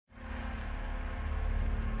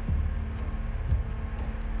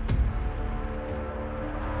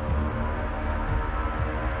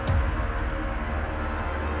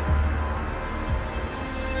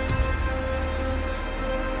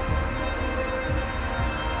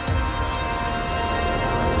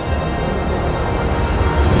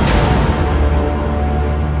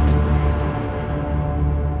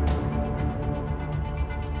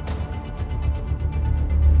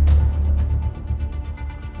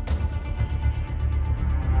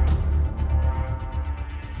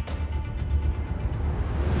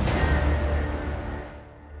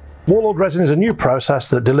Warlord Resin is a new process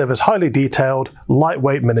that delivers highly detailed,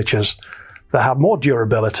 lightweight miniatures that have more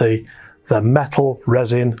durability than metal,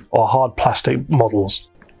 resin or hard plastic models.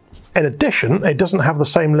 In addition, it doesn't have the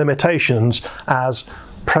same limitations as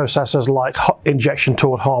processes like injection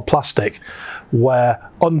tooled hard plastic, where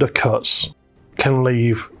undercuts can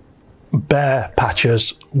leave bare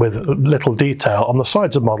patches with little detail on the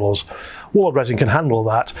sides of models. Warlord Resin can handle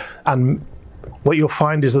that, and what you'll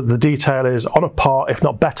find is that the detail is on a par, if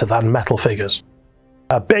not better than, metal figures.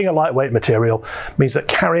 Being a lightweight material means that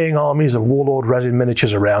carrying armies of Warlord Resin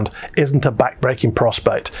miniatures around isn't a back-breaking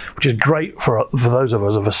prospect, which is great for those of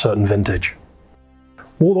us of a certain vintage.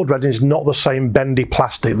 Warlord Resin is not the same bendy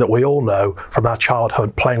plastic that we all know from our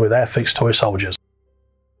childhood playing with Airfix toy soldiers.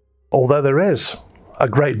 Although there is a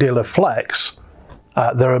great deal of flex,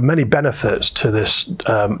 there are many benefits to this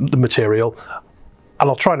the material, and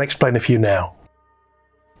I'll try and explain a few now.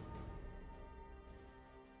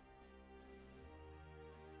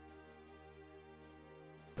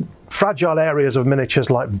 Fragile areas of miniatures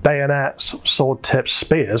like bayonets, sword tips,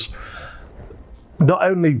 spears not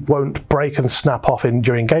only won't break and snap off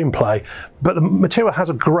during gameplay, but the material has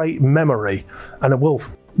a great memory and it will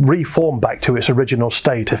reform back to its original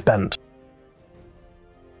state if bent.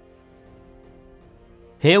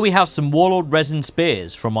 Here we have some Warlord Resin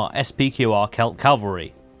spears from our SPQR Celt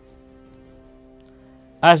Cavalry.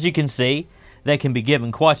 As you can see, they can be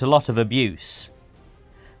given quite a lot of abuse,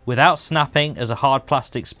 without snapping as a hard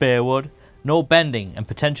plastic spear would, nor bending and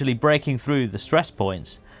potentially breaking through the stress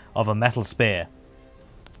points of a metal spear.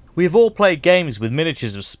 We have all played games with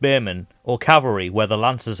miniatures of spearmen or cavalry where the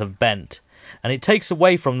lancers have bent, and it takes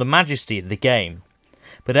away from the majesty of the game,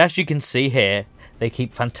 but as you can see here, they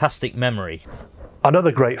keep fantastic memory.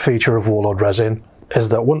 Another great feature of Warlord Resin is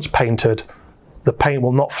that once painted, the paint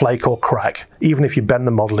will not flake or crack, even if you bend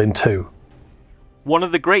the model in two. One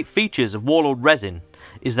of the great features of Warlord Resin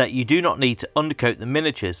is that you do not need to undercoat the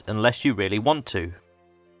miniatures unless you really want to.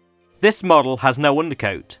 This model has no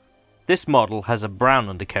undercoat. This model has a brown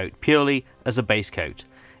undercoat purely as a base coat.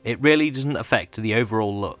 It really doesn't affect the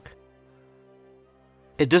overall look.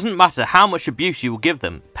 It doesn't matter how much abuse you will give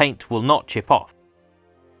them, paint will not chip off.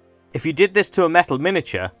 If you did this to a metal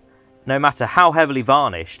miniature, no matter how heavily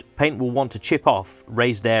varnished, paint will want to chip off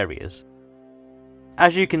raised areas.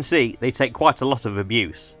 As you can see, they take quite a lot of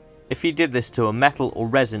abuse. If you did this to a metal or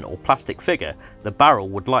resin or plastic figure, the barrel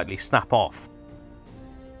would likely snap off.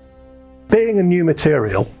 Being a new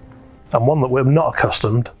material, and one that we're not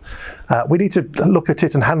accustomed, we need to look at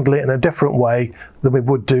it and handle it in a different way than we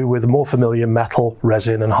would do with more familiar metal,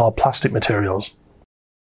 resin and hard plastic materials.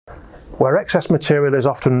 Where excess material is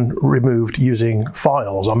often removed using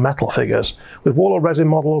files on metal figures, with Warlord Resin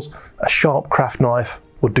models, a sharp craft knife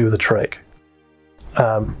would do the trick.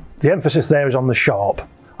 The emphasis there is on the sharp.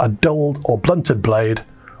 A dulled or blunted blade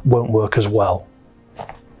won't work as well.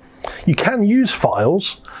 You can use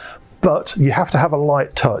files, but you have to have a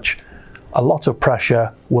light touch. A lot of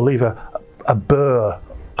pressure will leave a burr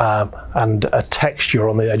and a texture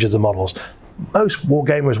on the edge of the models. Most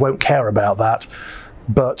wargamers won't care about that,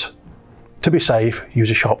 but to be safe, use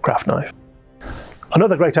a sharp craft knife.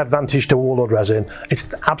 Another great advantage to Warlord Resin,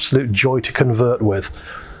 it's an absolute joy to convert with.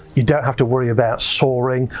 You don't have to worry about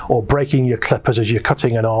sawing or breaking your clippers as you're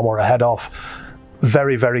cutting an arm or a head off.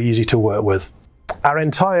 Very, very easy to work with. Our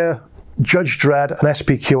entire Judge Dredd and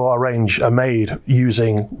SPQR range are made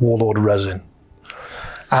using Warlord Resin.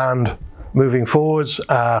 And moving forwards,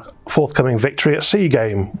 our forthcoming Victory at Sea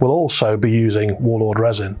game will also be using Warlord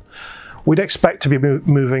Resin. We'd expect to be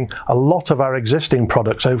moving a lot of our existing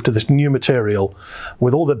products over to this new material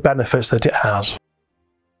with all the benefits that it has.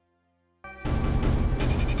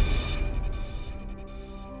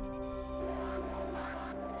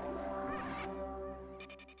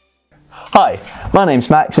 Hi, my name's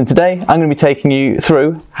Max and today I'm going to be taking you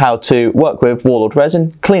through how to work with Warlord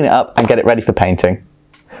Resin, clean it up and get it ready for painting.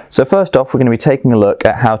 So first off, we're going to be taking a look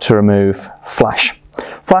at how to remove flash.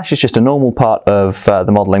 Flash is just a normal part of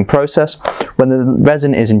the modelling process. When the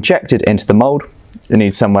resin is injected into the mould, you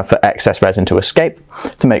need somewhere for excess resin to escape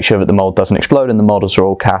to make sure that the mould doesn't explode and the models are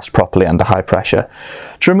all cast properly under high pressure.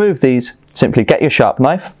 To remove these, simply get your sharp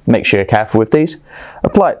knife, make sure you're careful with these,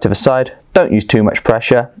 apply it to the side, don't use too much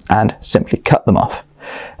pressure and simply cut them off.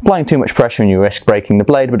 Applying too much pressure and you risk breaking the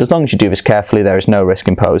blade, but as long as you do this carefully there is no risk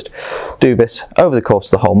imposed. Do this over the course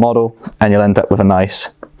of the whole model and you'll end up with a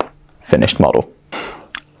nice finished model.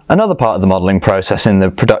 Another part of the modelling process in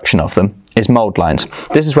the production of them is mould lines.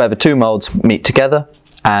 This is where the two moulds meet together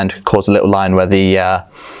and cause a little line where the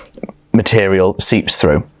material seeps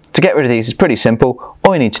through. To To get rid of these is pretty simple.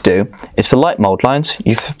 All you need to do is, for light mould lines,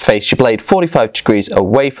 you face your blade 45 degrees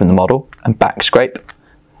away from the model and back scrape.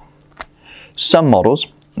 Some models,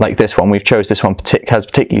 like this one, we've chose this one has a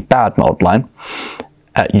particularly bad mould line.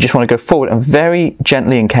 You just want to go forward and very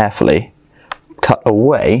gently and carefully cut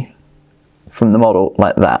away from the model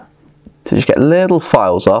like that. So just get little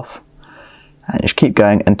files off and just keep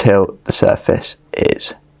going until the surface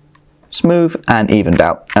is smooth and evened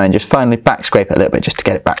out, and then just finally back scrape it a little bit just to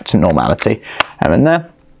get it back to normality, and then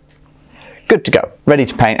there, good to go, ready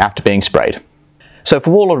to paint after being sprayed. So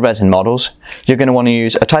for Warlord Resin models, you're going to want to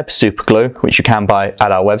use a type of super glue, which you can buy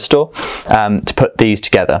at our web store, to put these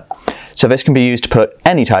together. So this can be used to put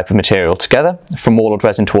any type of material together, from Warlord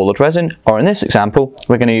Resin to Warlord Resin, or in this example,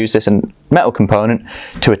 we're going to use this metal component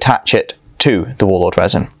to attach it to the Warlord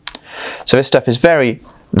Resin. So this stuff is very,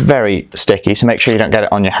 very sticky, so make sure you don't get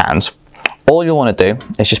it on your hands. All you'll want to do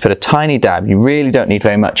is just put a tiny dab, you really don't need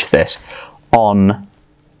very much of this, on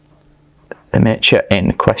the miniature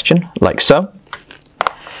in question, like so.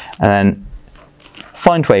 And then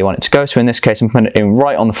find where you want it to go. So in this case, I'm putting it in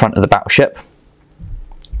right on the front of the battleship,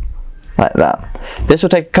 like that. This will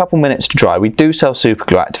take a couple minutes to dry. We do sell super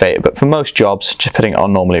glue activated, but for most jobs, just putting it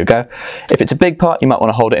on normally will go. If it's a big part, you might want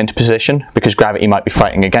to hold it into position because gravity might be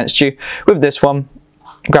fighting against you. With this one,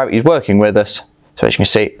 gravity is working with us. So as you can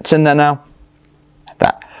see, it's in there now, like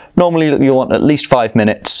that. Normally you'll want at least 5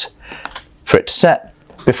 minutes for it to set.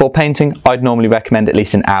 Before painting, I'd normally recommend at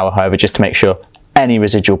least an hour, however, just to make sure any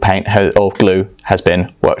residual paint or glue has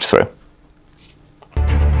been worked through.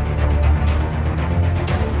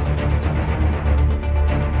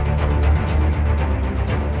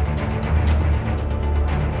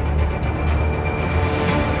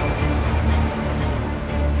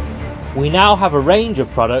 We now have a range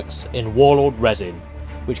of products in Warlord Resin,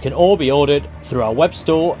 which can all be ordered through our web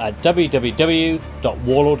store at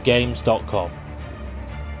www.warlordgames.com.